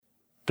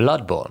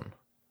Bloodborne,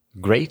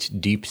 Great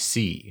Deep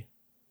Sea.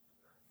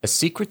 A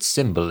secret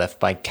symbol left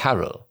by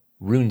Carol,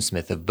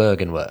 runesmith of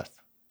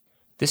Bergenworth.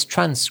 This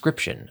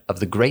transcription of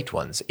the Great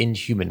One's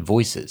inhuman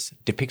voices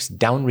depicts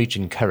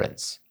downreaching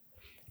currents.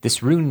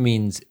 This rune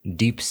means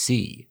deep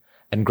sea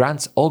and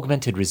grants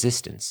augmented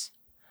resistance.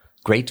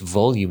 Great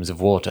volumes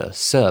of water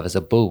serve as a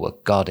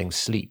bulwark guarding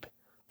sleep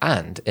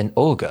and an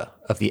augur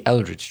of the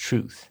eldritch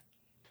truth.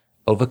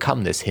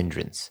 Overcome this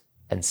hindrance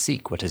and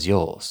seek what is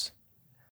yours.